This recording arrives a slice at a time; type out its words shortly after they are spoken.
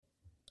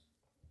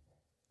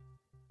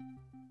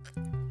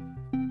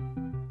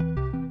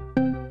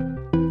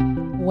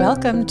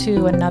Welcome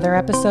to another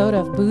episode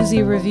of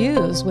Boozy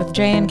Reviews with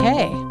J&K.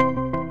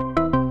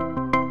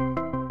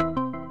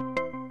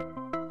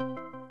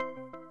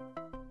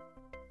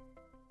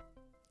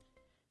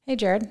 Hey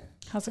Jared,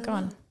 how's it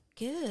going?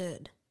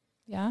 Good.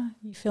 Yeah,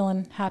 you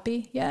feeling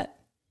happy yet?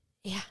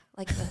 Yeah,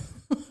 like the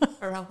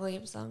Pharrell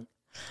Williams song.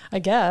 I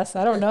guess.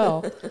 I don't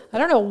know. I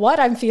don't know what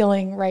I'm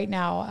feeling right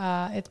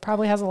now. It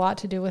probably has a lot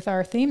to do with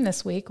our theme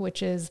this week,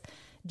 which is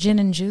gin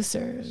and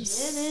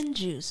juicers. Gin and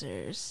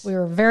juicers. We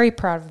were very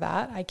proud of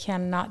that. I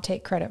cannot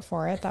take credit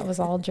for it. That was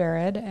all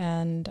Jared.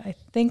 And I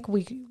think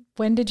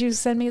when did you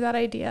send me that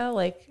idea?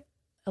 Like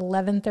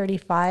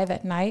 11:35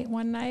 at night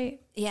one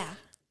night? Yeah.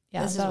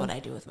 This is what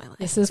I do with my life.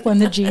 This is when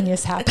the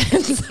genius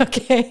happens.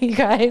 Okay, you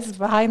guys,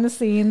 behind the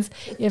scenes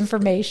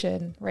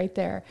information right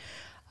there.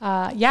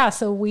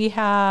 So we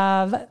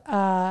have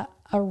a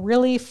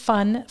really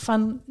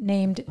fun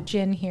named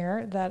gin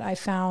here that I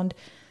found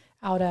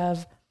out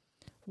of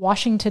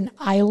Washington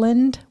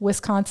Island,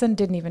 Wisconsin.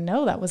 Didn't even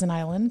know that was an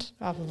island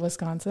off of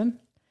Wisconsin.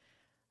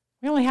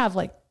 We only have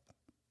like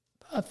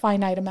a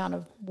finite amount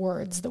of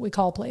words that we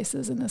call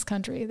places in this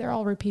country. They're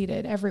all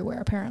repeated everywhere,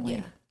 apparently.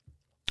 Yeah.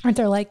 Aren't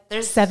there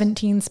there's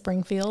 17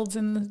 Springfields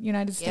in the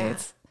United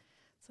States? Yeah.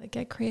 It's like,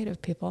 get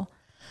creative, people.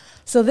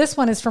 So this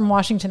one is from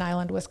Washington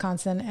Island,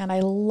 Wisconsin, and I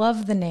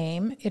love the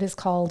name. It is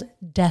called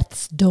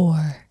Death's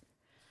Door,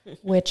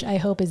 which I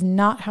hope is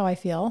not how I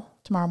feel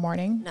tomorrow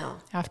morning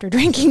after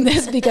drinking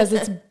this, because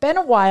it's been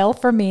a while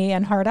for me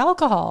and hard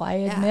alcohol. I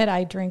admit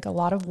I drink a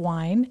lot of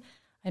wine.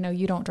 I know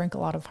you don't drink a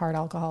lot of hard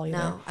alcohol either.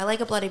 No, I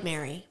like a Bloody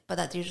Mary, but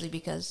that's usually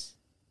because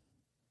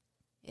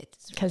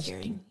it's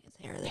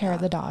hair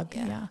of the dog.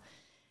 Yeah.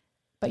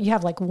 But you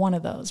have like one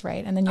of those,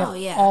 right? And then you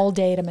have all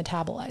day to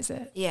metabolize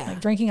it. Yeah.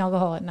 Like drinking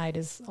alcohol at night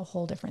is a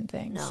whole different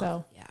thing. No.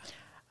 So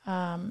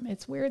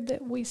it's weird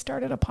that we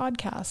started a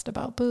podcast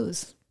about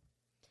booze.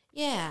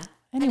 Yeah.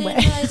 Anyway. I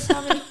didn't realize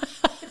how many...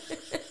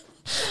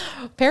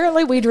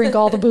 Apparently we drink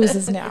all the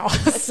boozes now.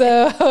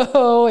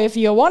 So if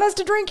you want us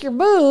to drink your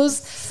booze,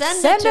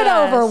 send it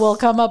over. We'll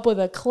come up with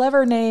a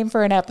clever name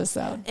for an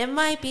episode. It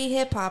might be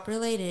hip hop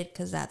related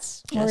because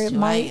that's just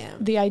who I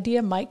am. The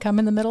idea might come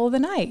in the middle of the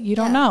night. You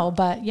don't know.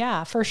 But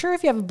yeah, for sure,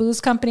 if you have a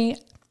booze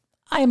company,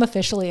 I am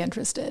officially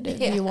interested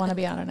if you want to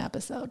be on an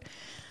episode.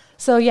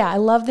 So yeah, I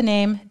love the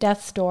name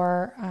Death's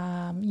Door.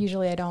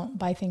 Usually I don't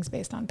buy things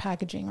based on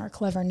packaging or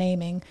clever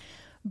naming,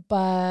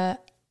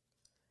 but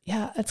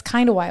yeah, that's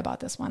kind of why I bought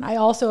this one. I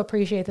also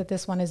appreciate that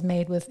this one is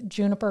made with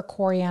juniper,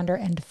 coriander,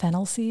 and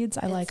fennel seeds.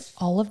 I like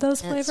all of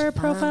those flavor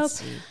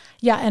profiles.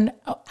 Yeah, and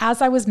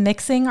as I was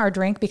mixing our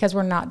drink, because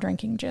we're not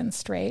drinking gin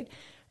straight,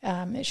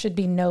 it should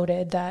be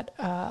noted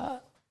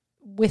that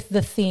with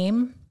the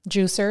theme,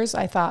 juicers,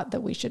 I thought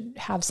that we should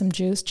have some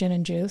juice, gin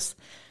and juice.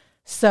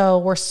 So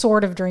we're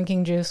sort of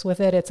drinking juice with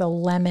it. It's a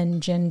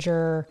lemon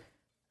ginger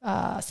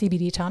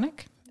CBD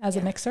tonic as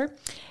a mixer,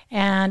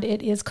 and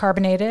it is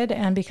carbonated.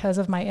 And because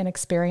of my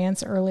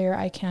inexperience earlier,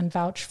 I can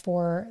vouch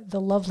for the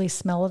lovely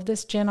smell of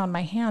this gin on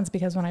my hands,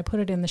 because when I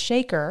put it in the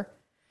shaker,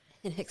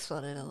 it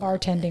exploded a lot.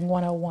 Bartending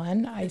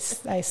 101, I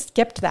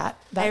skipped that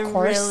course. I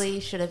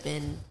really should have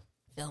been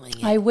filming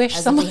it. I wish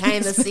someone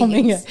was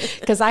filming it,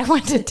 because I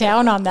went to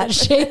town on that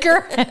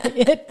shaker and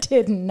it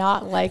did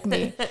not like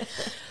me.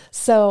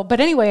 So, but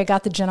anyway, I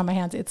got the gin on my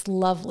hands. It's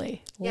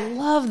lovely. Yeah.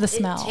 Love the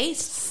smell. It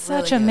tastes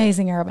such really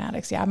amazing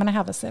aromatics. Yeah, I'm going to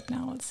have a sip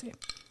now. Let's see.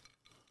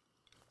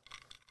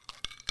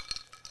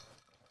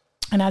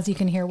 And as you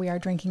can hear, we are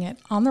drinking it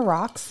on the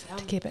rocks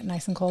to keep it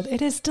nice and cold. It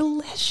is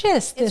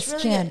delicious, this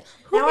really gin.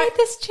 Good. Who made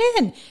this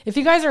gin? If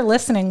you guys are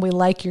listening, we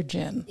like your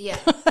gin. Yeah.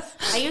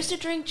 I used to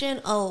drink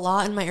gin a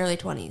lot in my early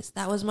 20s.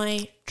 That was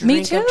my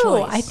drink of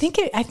choice. I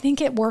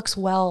think it works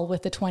well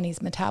with the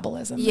 20s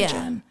metabolism. Yeah. The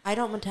gin. I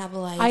don't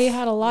metabolize. I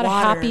had a lot of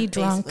happy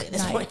drunk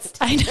nights.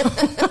 I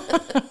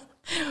know.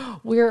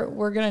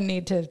 We're gonna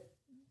need to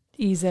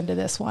ease into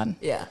this one.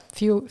 Yeah.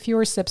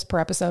 Fewer sips per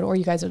episode, or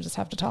you guys will just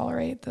have to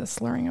tolerate the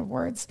slurring of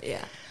words.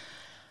 Yeah.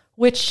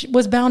 Which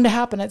was bound to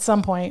happen at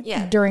some point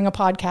during a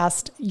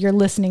podcast you're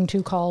listening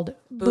to called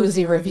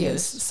Boozy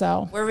Reviews.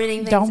 So we're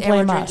reading things don't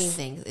blame and we're us. drinking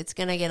things. It's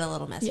going to get a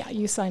little messy. Yeah,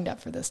 you signed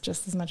up for this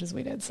just as much as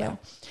we did. So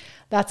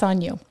that's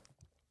on you.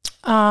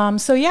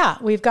 So yeah,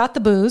 we've got the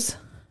booze.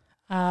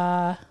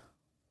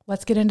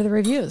 Let's get into the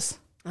reviews.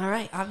 All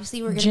right.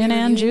 Obviously, we're going to gin be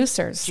and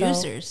juicers.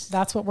 Juicers. So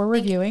that's what we're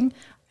reviewing.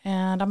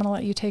 And I'm going to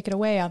let you take it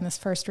away on this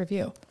first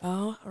review.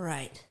 All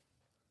right.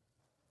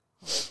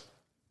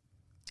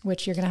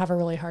 Which you're going to have a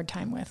really hard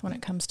time with when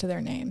it comes to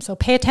their name. So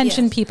pay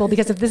attention, people,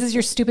 because if this is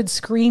your stupid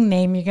screen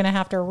name, you're going to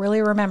have to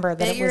really remember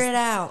that Figure it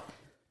out.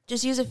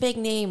 Just use a fake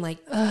name like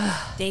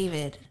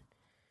David.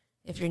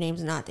 If your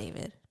name's not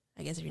David.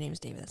 I guess if your name's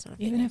David, that's not a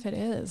fake name. If it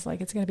is,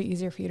 like, it's going to be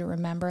easier for you to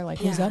remember. Like,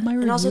 who's at my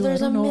review? And also, I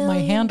don't know what my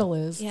handle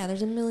is. Yeah,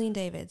 there's a million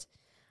Davids.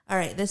 All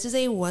right, this is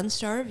a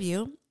 1-star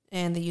review,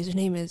 and the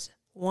username is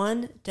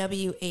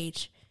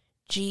 1WHGDG.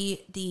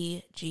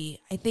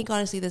 I think,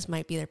 honestly, this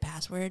might be their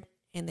password,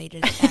 and they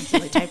just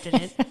accidentally typed it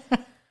in.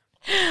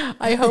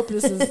 I hope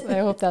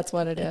that's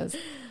what it is.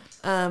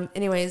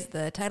 Anyways,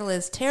 the title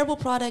is Terrible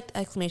Product! !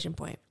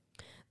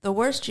 The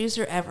worst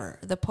juicer ever.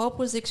 The pulp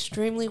was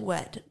extremely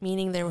wet,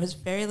 meaning there was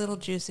very little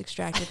juice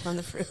extracted from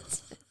the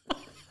fruits.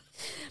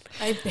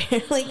 I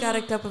barely got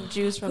a cup of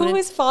juice from Who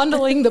is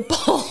fondling the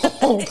pulp?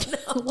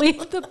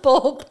 Leave the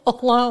pulp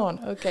alone.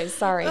 Okay,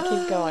 sorry.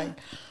 Keep going.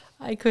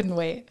 I couldn't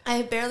wait.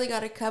 I barely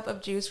got a cup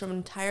of juice from an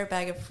entire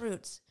bag of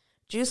fruits.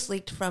 Juice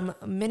leaked from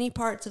many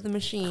parts of the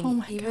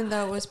machine, even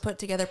though it was put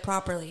together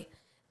properly.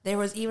 There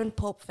was even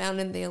pulp found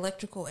in the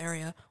electrical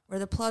area where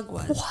the plug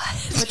was,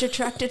 which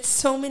attracted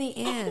so many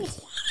ants.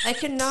 I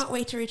could not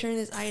wait to return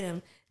this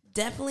item.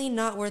 Definitely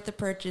not worth the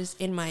purchase,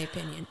 in my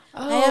opinion.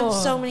 I have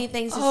so many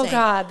things to say. Oh,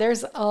 God,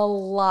 there's a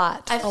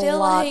lot. I feel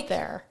like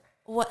there.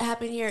 What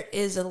happened here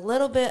is a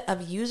little bit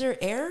of user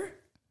error.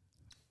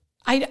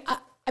 I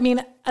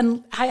mean,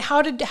 and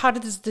how did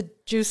the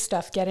juice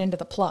stuff get into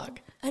the plug?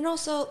 And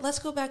also, let's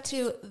go back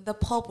to the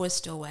pulp was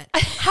still wet.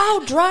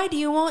 How dry do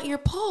you want your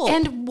pulp?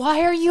 And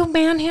why are you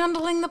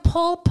manhandling the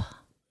pulp?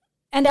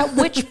 And at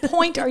which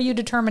point are you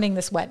determining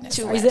this wetness?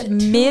 Is it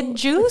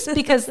mid-juice?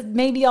 Because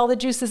maybe all the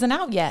juice isn't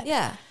out yet.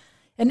 Yeah.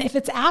 And if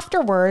it's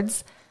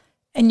afterwards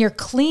and you're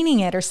cleaning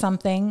it or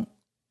something,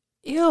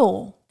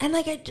 ew. And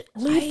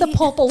leave the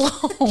pulp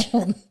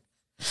alone.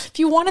 If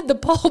you wanted the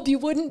pulp, you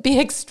wouldn't be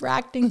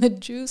extracting the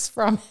juice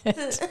from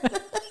it.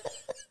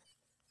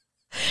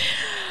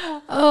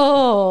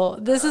 Oh,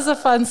 this is a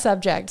fun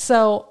subject.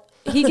 So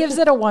he gives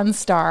it a 1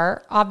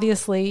 star.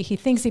 Obviously, he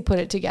thinks he put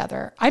it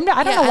together. I don't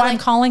know why I'm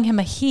calling him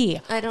a he.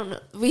 I don't know.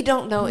 We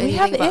don't know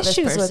anything about this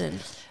person.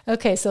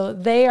 Okay, so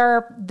they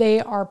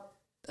are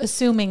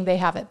assuming they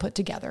have it put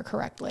together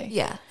correctly.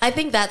 Yeah. I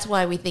think that's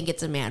why we think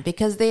it's a man,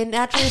 because they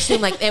naturally assume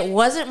like it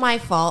wasn't my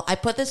fault. I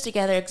put this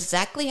together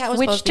exactly how it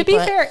was supposed to be put.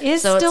 Which, to be fair,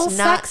 is so still it's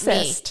not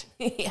sexist.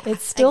 Yeah,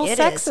 it's still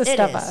sexist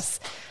of is. us.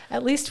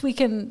 At least we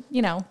can,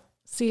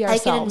 see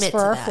ourselves for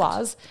our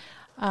flaws.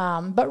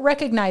 But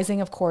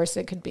recognizing, of course,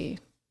 it could be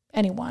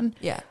anyone.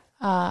 Yeah.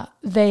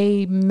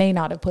 They may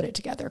not have put it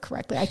together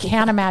correctly. I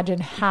can't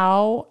imagine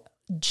how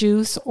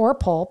juice or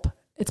pulp,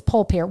 it's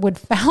pulp here, was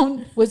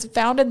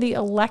found in the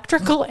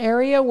electrical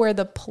area where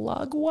the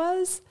plug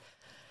was.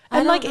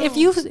 And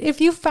if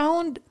you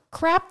found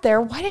crap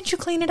there, why didn't you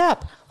clean it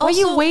up? Why are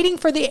you waiting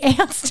for the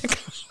ants to come?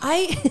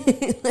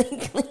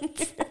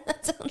 That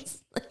sounds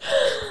like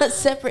a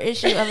separate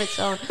issue of its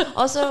own.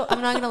 Also,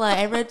 I'm not gonna lie,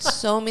 I read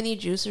so many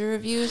juicer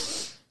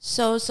reviews,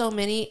 so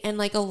many, and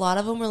like a lot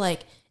of them were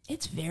like,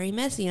 it's very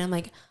messy. And I'm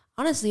like,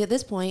 honestly, at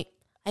this point,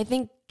 I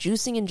think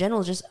juicing in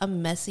general is just a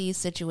messy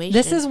situation.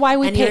 This is why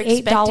we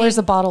pay $8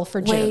 a bottle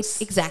for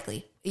juice.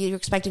 Exactly. You're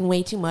expecting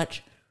way too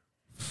much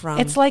from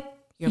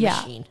your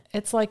machine.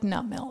 It's like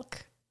nut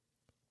milk.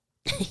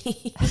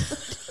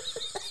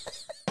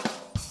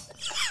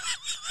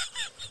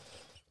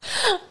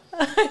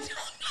 I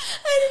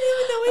didn't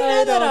even know we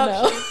had that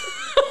option.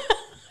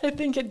 I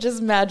think it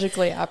just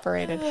magically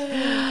operated.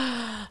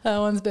 That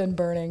one's been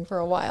burning for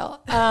a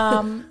while.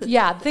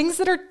 Things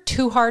that are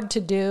too hard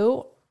to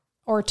do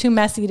or too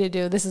messy to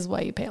do, this is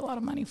why you pay a lot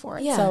of money for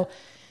it. Yeah. So,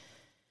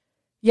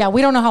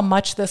 we don't know how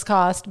much this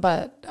cost,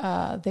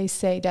 but they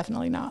say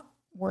definitely not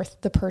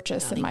worth the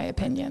purchase, in my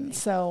opinion.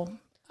 So,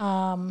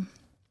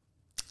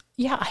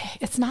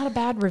 it's not a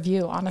bad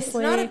review,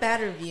 honestly. It's not a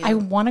bad review. I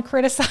want to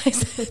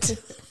criticize it.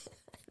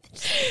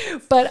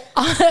 But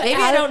maybe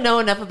I don't know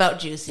enough about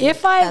juicing.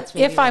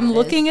 If I'm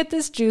looking at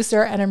this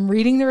juicer and I'm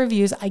reading the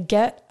reviews, I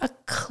get a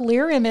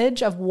clear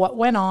image of what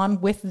went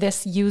on with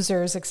this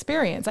user's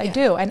experience. I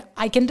do. And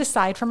I can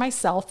decide for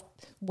myself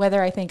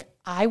whether I think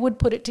I would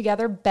put it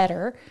together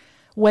better,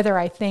 whether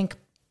I think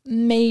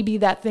maybe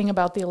that thing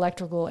about the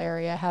electrical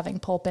area having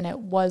pulp in it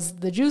was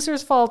the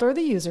juicer's fault or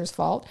the user's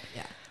fault.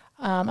 Yeah.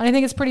 And I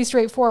think it's pretty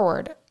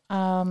straightforward.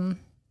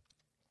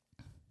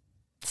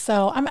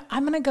 So I'm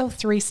going to go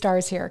 3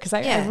 stars here because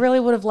I really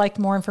would have liked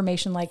more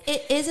information. Like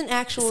it is an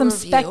actual some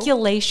review.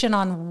 Speculation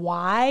on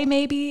why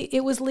maybe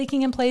it was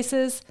leaking in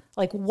places.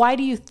 Like, why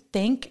do you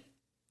think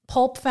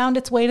pulp found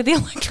its way to the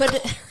electrical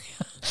area?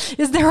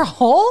 Is there a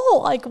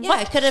hole? Like, what?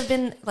 It could have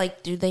been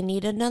like, do they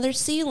need another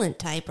sealant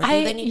type? Or do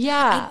they need?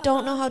 I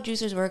don't know how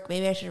juicers work.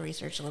 Maybe I should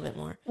research a little bit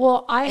more.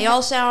 Well, they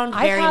all sound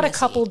very I've had messy. a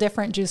couple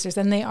different juicers,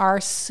 and they are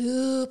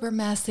super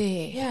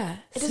messy. Yeah,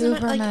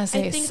 super messy.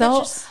 I think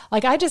so,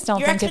 I just don't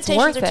think it's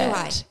worth it. Too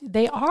high.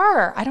 They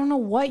are. I don't know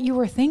what you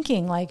were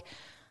thinking. Like,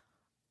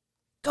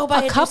 go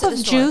buy a cup of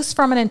juice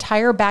from an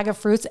entire bag of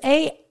fruits.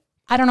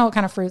 I don't know what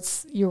kind of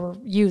fruits you were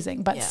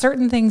using, but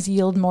certain things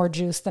yield more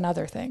juice than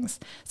other things.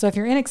 So if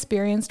you're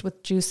inexperienced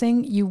with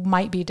juicing, you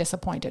might be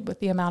disappointed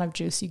with the amount of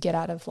juice you get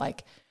out of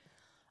like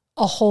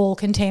a whole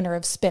container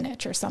of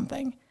spinach or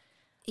something.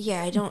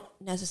 Yeah, I don't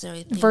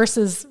necessarily think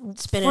versus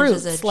spinach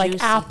fruits is a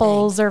like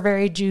apples are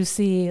very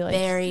juicy. Like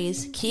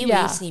berries,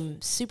 kiwis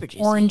seem super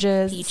juicy.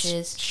 Oranges,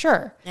 peaches,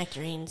 sure,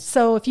 nectarines.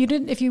 So if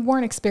you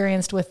weren't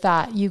experienced with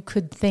that, you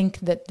could think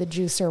that the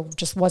juicer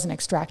just wasn't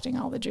extracting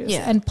all the juice.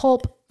 Yeah. And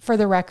pulp, for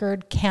the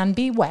record, can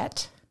be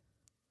wet.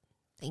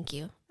 Thank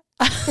you.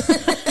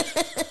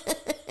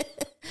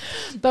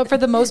 But for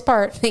the most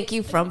part, thank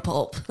you from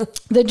pulp.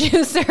 The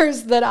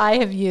juicers that I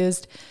have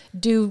used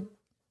do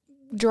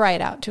dry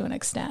it out to an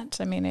extent.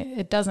 I mean,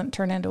 it doesn't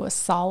turn into a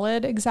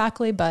solid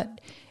exactly,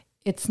 but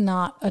it's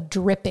not a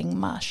dripping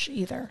mush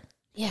either.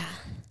 Yeah.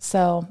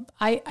 So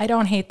I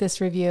don't hate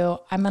this review.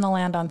 I'm going to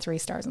land on 3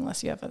 stars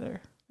unless you have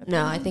other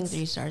opinions. No, I think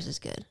 3 stars is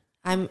good.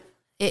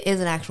 It is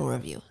an actual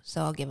review,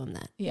 so I'll give them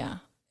that. Yeah.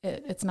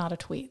 It's not a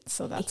tweet,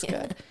 so that's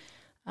good.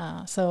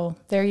 So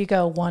there you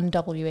go. 1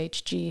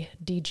 WHG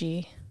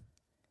DG.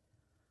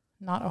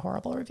 Not a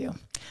horrible review.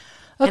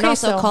 Okay, and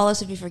also call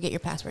us if you forget your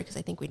password, because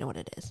I think we know what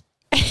it is.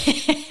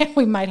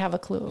 We might have a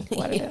clue of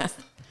what it is.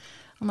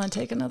 I'm going to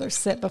take another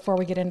sip before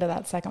we get into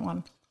that second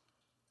one.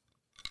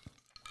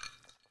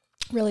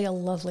 Really a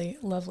lovely,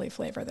 lovely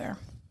flavor there.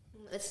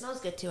 It smells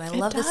good too. I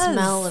love the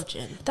smell of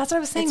gin. That's what I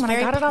was saying. When I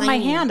got it on my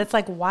hand, it's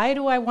like, why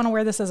do I want to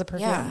wear this as a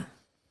perfume? Yeah.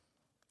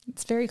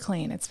 It's very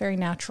clean. It's very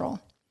natural.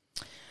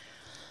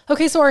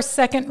 Okay, so our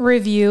second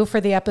review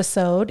for the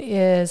episode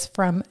is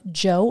from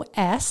Joe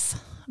S.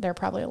 There are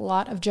probably a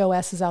lot of Joe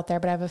S's out there,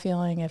 but I have a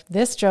feeling if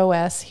this Joe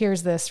S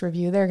hears this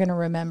review, they're going to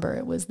remember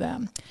it was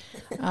them.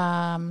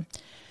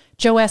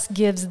 Joe S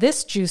gives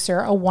this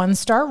juicer a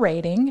 1-star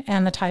rating,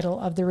 and the title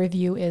of the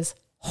review is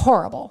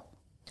Horrible.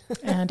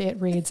 And it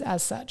reads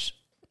as such.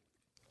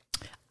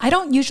 I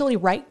don't usually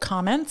write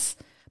comments,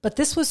 but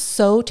this was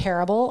so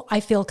terrible, I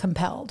feel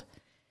compelled.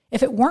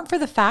 If it weren't for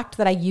the fact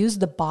that I used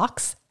the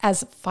box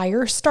as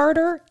fire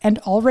starter and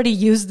already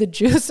used the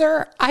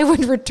juicer, I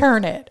would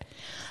return it.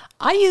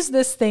 I used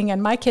this thing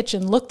and my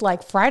kitchen looked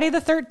like Friday the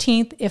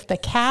 13th if the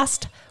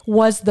cast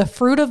was the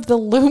Fruit of the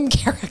Loom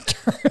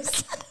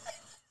characters.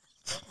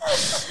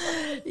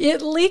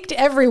 It leaked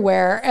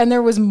everywhere and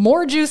there was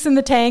more juice in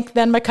the tank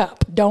than my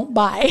cup. Don't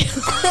buy.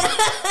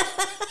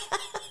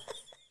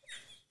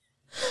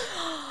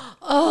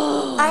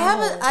 Oh, I have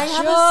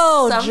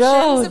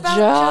assumptions about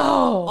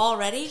Joe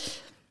already.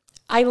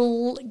 I'm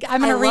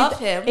going to read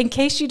him. In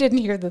case you didn't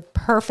hear the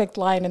perfect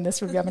line in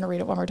this review, I'm going to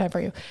read it one more time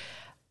for you.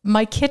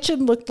 My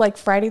kitchen looked like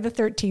Friday the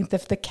 13th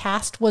if the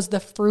cast was the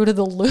Fruit of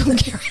the Loom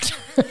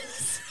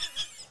characters.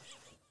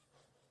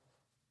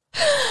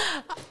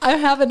 I'm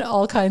having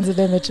all kinds of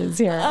images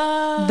here.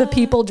 The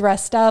people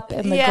dressed up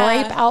in the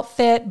grape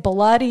outfit,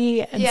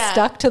 bloody and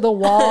stuck to the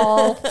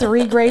wall.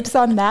 3 grapes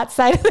on that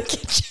side of the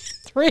kitchen,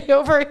 3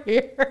 over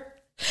here.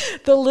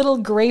 The little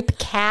grape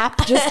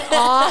cap just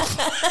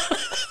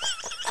off.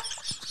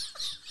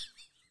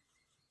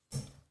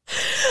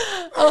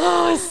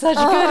 Oh, it's such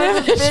good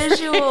imagery.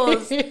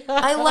 Visuals. Yeah.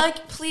 I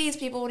like, please,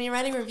 people, when you're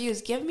writing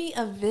reviews, give me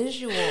a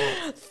visual.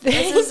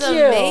 This is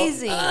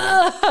amazing.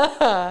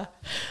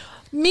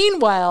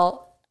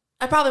 Meanwhile,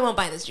 I probably won't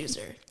buy this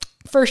juicer.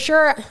 For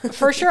sure,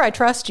 I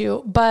trust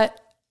you, but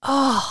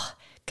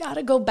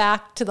gotta go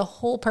back to the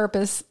whole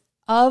purpose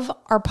of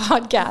our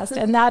podcast,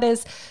 and that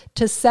is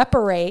to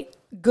separate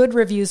good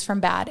reviews from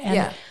bad.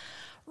 And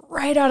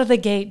right out of the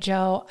gate,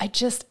 Joe, I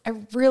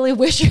really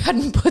wish you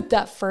hadn't put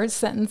that first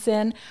sentence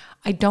in.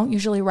 I don't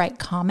usually write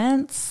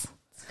comments.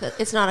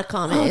 It's not a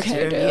comment, it's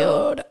a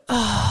review. Dude.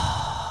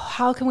 Oh,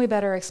 how can we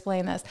better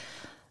explain this?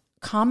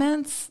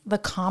 Comments, the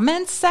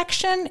comments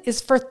section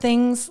is for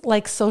things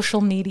like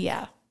social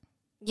media.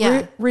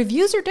 Yeah.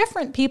 Reviews are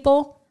different,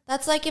 people.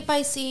 That's like if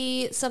I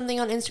see something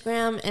on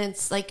Instagram and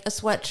it's like a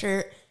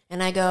sweatshirt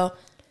and I go,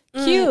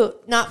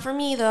 cute. Not for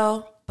me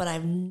though, but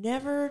I've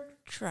never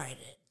tried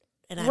it.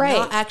 And I'm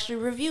not actually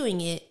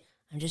reviewing it.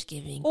 I'm just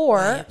giving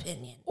my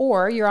opinion.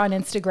 Or you're on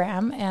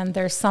Instagram and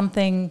there's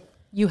something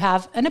you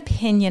have an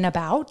opinion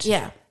about.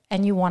 Yeah.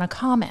 And you want to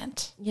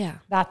comment. Yeah.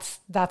 That's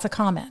a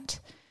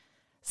comment.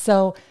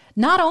 So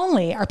not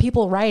only are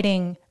people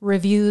writing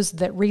reviews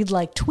that read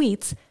like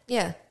tweets.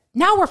 Yeah.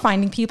 Now we're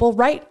finding people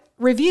write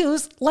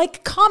reviews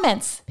like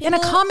comments in a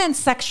comments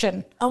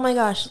section. Oh my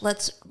gosh.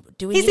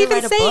 Do we He's need to even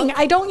write a saying, book?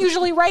 I don't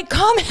usually write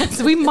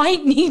comments. We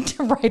might need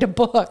to write a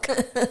book.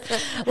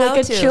 Like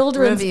a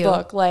children's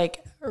book,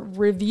 like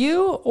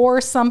review or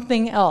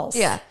something else.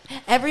 Yeah.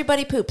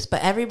 Everybody poops,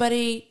 but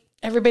everybody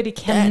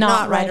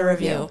cannot write a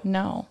review.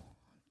 No.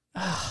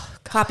 Oh,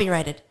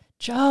 copyrighted.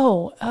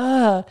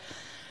 Joe.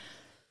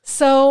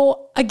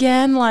 So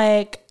again,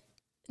 like,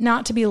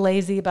 not to be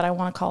lazy, but I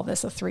want to call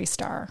this a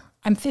 3-star.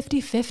 I'm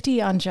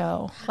 50-50 on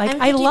Joe. Like,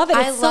 I love it.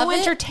 It's so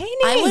entertaining.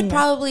 I would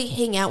probably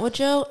hang out with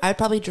Joe. I'd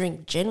probably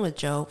drink gin with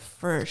Joe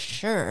for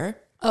sure.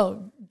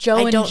 Oh,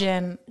 Joe and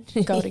gin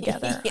go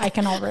together. I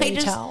can already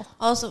tell.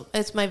 Also,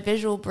 it's my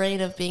visual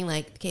brain of being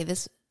like, okay,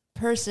 this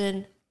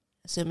person,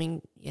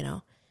 assuming,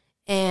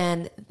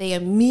 and they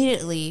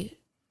immediately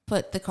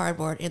put the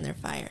cardboard in their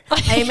fire.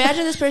 I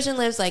imagine this person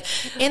lives like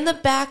in the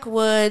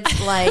backwoods,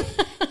 like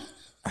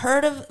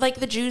heard of like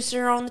the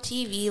juicer on the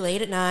TV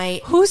late at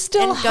night. Who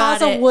still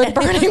has a wood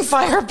burning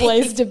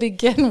fireplace to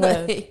begin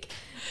with?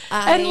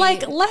 And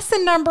like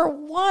lesson number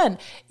 1,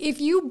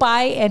 if you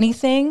buy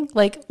anything,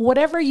 like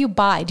whatever you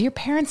buy, do your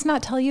parents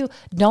not tell you,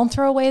 don't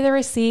throw away the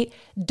receipt,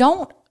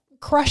 don't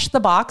crush the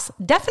box,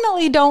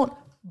 definitely don't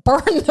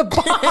burn the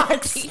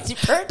box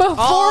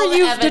before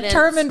you've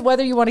determined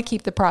whether you want to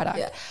keep the product.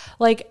 Yeah.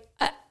 Like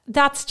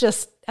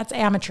that's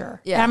amateur,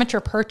 amateur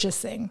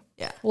purchasing,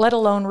 let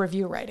alone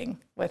review writing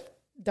with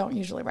don't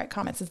usually write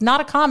comments. It's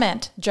not a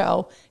comment,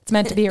 Joe. It's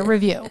meant to be a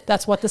review.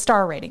 That's what the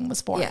star rating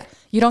was for. Yeah.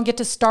 You don't get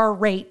to star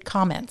rate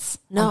comments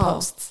on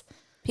posts.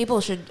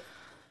 People should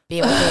be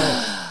able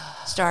to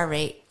star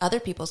rate other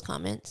people's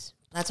comments.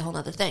 That's a whole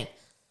other thing.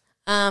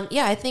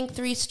 Yeah, I think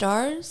 3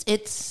 stars.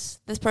 It's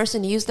this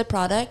person used the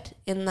product,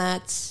 and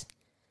that's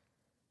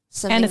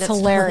something and it's that's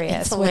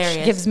hilarious, it's hilarious.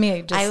 Which gives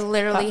me just. I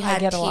literally had I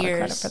get tears a lot of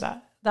credit for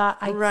that. That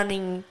I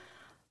running.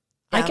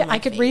 I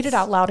could read it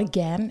out loud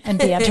again and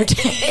be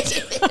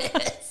entertained.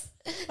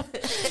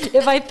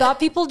 If I thought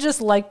people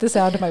just liked the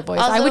sound of my voice,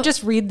 also, I would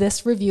just read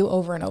this review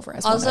over and over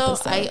as one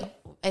episode.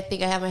 I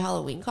think I have my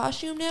Halloween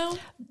costume now.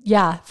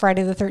 Yeah,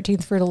 Friday the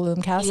 13th Fruit of the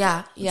Loom cast.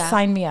 Yeah.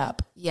 Sign me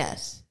up.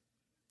 Yes.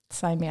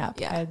 Sign me up.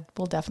 Yeah. I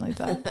will definitely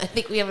do that. I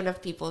think we have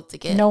enough people to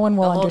get. No one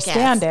will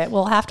understand it.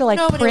 We'll have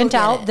to print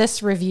out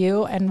this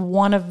review, and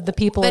one of the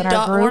people in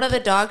our group. One of the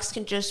dogs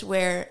can just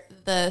wear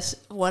the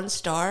 1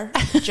 star,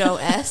 Joe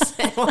S,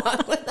 and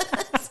walk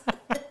with us.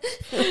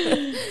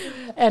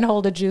 And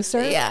hold a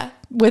juicer. Yeah.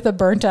 With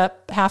a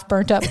half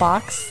burnt up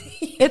box.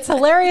 It's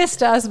hilarious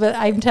to us, but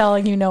I'm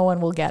telling you, no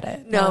one will get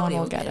it. No one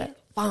will get it.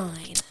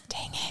 Fine.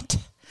 Dang it.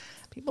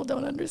 People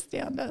don't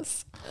understand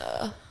us.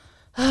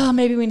 Oh,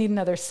 maybe we need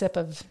another sip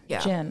of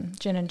gin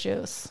and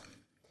juice.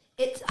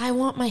 I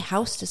want my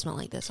house to smell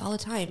like this all the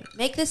time.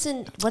 Make this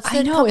in, what's the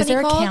I know. company Is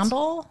there called? a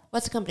candle?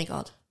 What's the company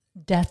called?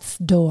 Death's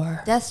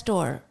Door. Death's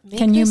Door.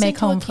 Can you make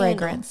home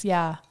fragrance?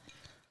 Yeah.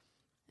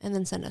 And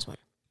then send us one.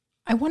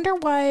 I wonder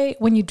why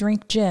when you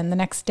drink gin the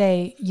next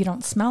day, you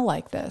don't smell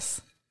like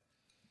this.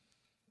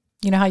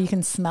 You know how you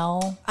can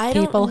smell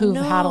people who've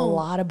had a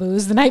lot of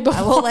booze the night before?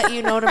 I will let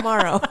you know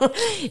tomorrow.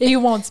 You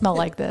won't smell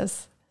like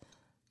this.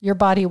 Your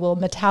body will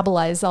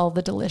metabolize all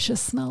the delicious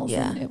smells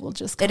and it will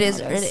just come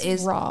out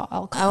as raw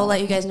alcohol. I will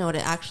let you guys know what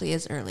it actually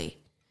is early.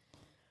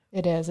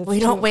 It is. We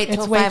don't wait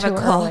till 5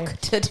 o'clock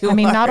to do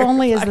not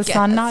only is the podcast.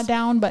 sun not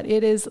down, but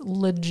it is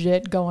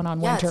legit going on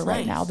winter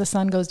right nice. now. The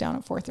sun goes down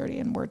at 4:30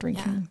 and we're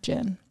drinking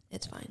gin.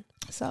 It's fine.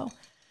 So,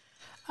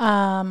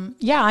 I'm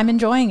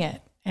enjoying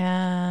it.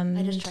 And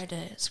I just tried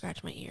to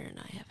scratch my ear and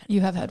I have headphones.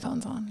 You have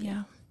headphones on,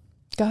 yeah.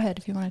 Go ahead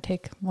if you want to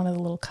take one of the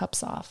little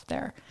cups off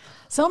there.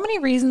 So many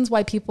reasons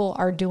why people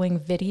are doing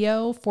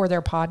video for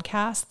their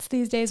podcasts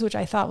these days, which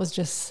I thought was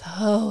just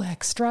so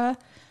extra,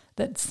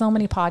 that so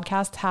many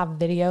podcasts have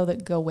video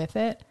that go with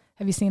it.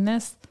 Have you seen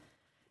this?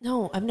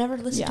 No, I've never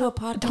listened to a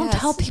podcast. Don't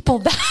tell people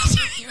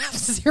that. You have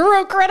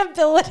zero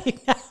credibility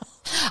now.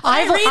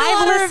 I read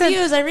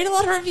a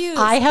lot of reviews.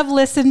 I have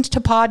listened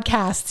to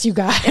podcasts, you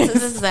guys.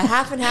 This is a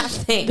half and half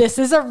thing. This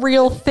is a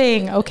real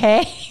thing,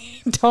 okay?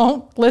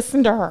 Don't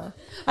listen to her.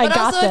 I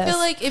got this. I feel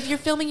like if you're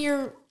filming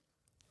your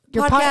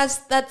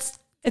podcast,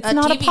 it's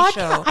not TV a podcast.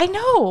 show. I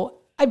know.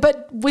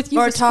 But with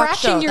you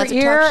scratching your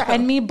ear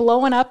and me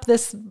blowing up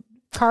this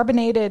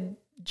carbonated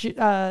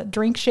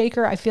drink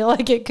shaker, I feel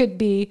like it could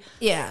be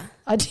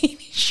a TV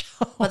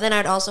show. But then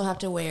I'd also have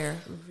to wear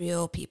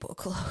real people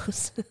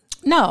clothes.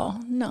 No,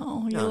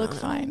 you look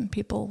fine.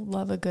 People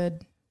love a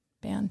good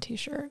band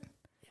t-shirt.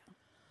 Yeah.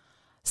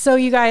 So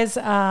you guys,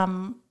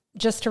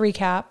 just to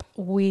recap,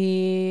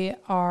 we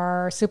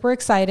are super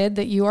excited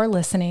that you are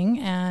listening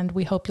and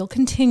we hope you'll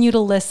continue to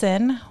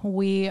listen.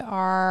 We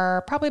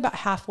are probably about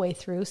halfway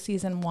through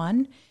season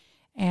 1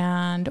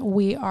 and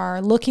we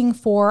are looking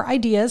for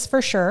ideas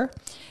for sure.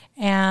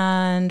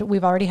 And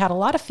we've already had a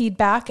lot of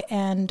feedback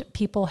and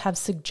people have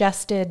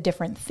suggested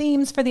different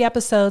themes for the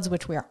episodes,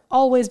 which we are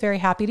always very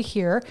happy to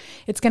hear.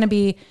 It's going to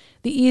be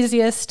the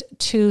easiest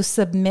to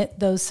submit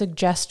those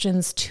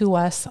suggestions to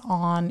us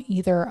on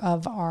either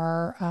of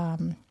our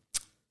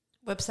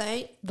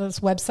website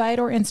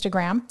or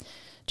Instagram.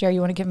 Jerry,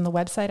 you want to give them the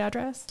website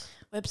address?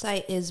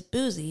 Website is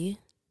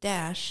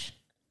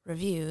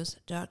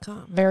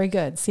boozy-reviews.com. Very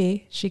good.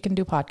 See, she can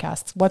do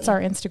podcasts. What's our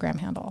Instagram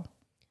handle?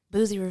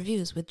 Boozy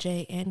Reviews with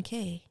J and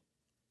K.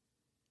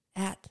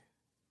 That's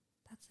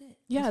it.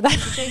 Yeah,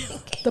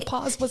 the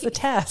pause was a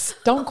test.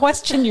 Don't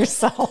question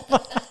yourself.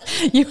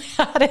 You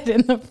had it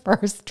in the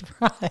first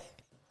try.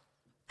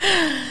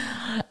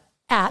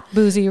 At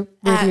Boozy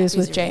Reviews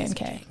with J and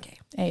K.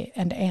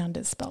 And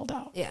is spelled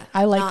out. Yeah.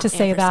 I like to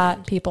say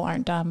that. People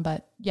aren't dumb,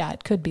 but yeah,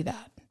 it could be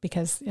that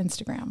because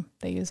Instagram,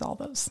 they use all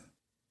those.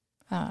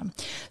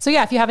 So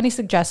yeah, if you have any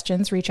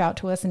suggestions, reach out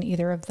to us in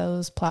either of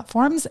those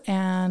platforms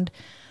and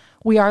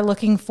we are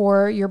looking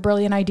for your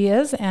brilliant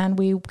ideas and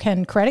we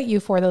can credit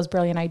you for those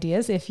brilliant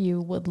ideas if you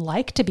would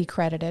like to be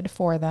credited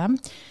for them.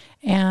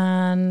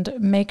 And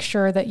make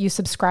sure that you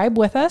subscribe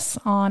with us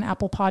on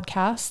Apple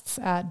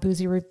Podcasts at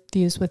Boozy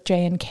Reviews with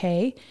J and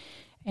K.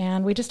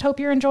 And we just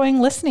hope you're enjoying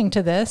listening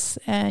to this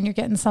and you're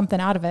getting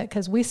something out of it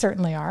because we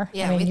certainly are.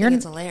 Yeah, we think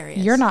it's hilarious.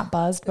 You're not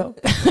buzzed, but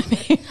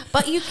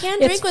but you can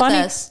drink with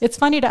us. It's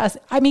funny to us.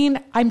 I mean,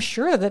 I'm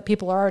sure that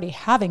people are already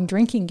having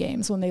drinking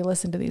games when they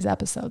listen to these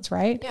episodes,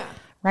 right? Yeah.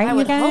 Right, I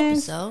would you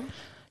guys? hope so.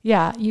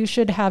 Yeah, you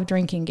should have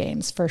drinking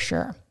games for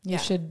sure. You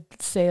should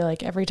say,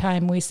 like, every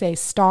time we say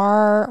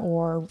star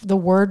or the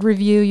word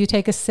review, you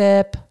take a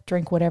sip,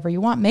 drink whatever you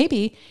want.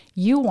 Maybe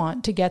you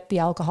want to get the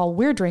alcohol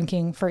we're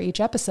drinking for each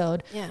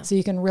episode so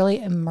you can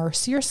really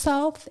immerse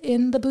yourself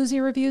in the Boozy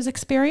Reviews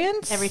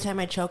experience. Every time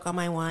I choke on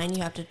my wine,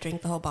 you have to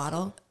drink the whole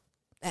bottle.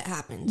 That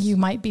happens. You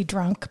might be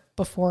drunk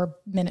before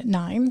minute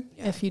 9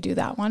 if you do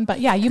that one.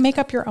 But yeah, you make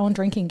up your own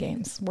drinking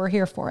games. We're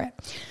here for it.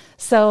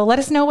 So let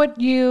us know what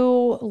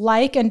you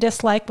like and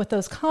dislike with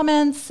those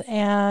comments.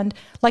 And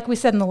like we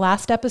said in the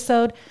last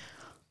episode,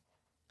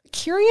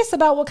 curious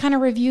about what kind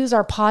of reviews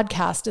our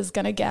podcast is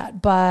going to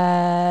get.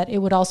 But it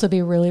would also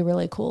be really,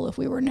 really cool if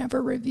we were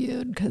never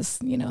reviewed because,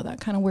 you know,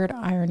 that kind of weird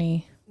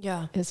irony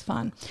is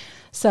fun.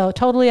 So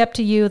totally up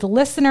to you, the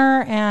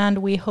listener, and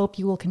we hope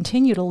you will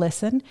continue to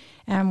listen.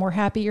 And we're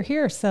happy you're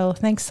here. So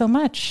thanks so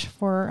much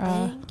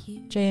for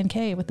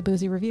J&K with the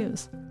Boozy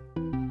Reviews.